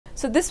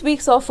So this week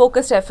saw a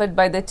focused effort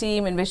by the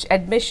team in which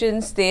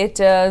admissions,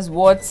 theatres,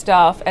 ward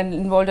staff, and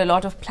involved a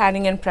lot of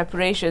planning and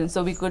preparation,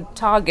 so we could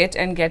target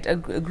and get a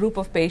group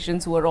of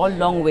patients who are all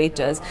long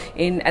waiters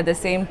in at the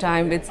same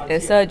time, with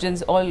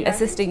surgeons all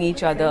assisting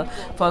each other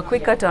for a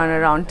quicker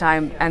turnaround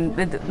time and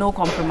with no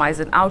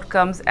compromise in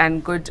outcomes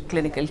and good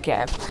clinical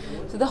care.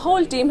 So the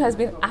whole team has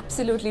been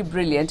absolutely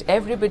brilliant.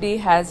 Everybody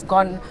has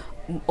gone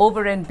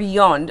over and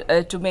beyond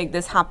to make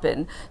this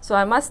happen. So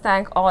I must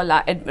thank all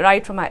our,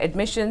 right from our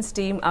admissions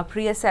team, our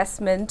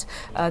pre-assessment,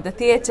 the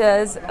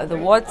theatres, the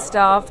ward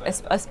staff,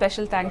 a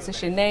special thanks to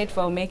Sinead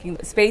for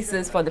making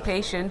spaces for the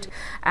patient,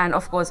 and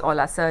of course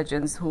all our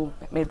surgeons who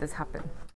made this happen.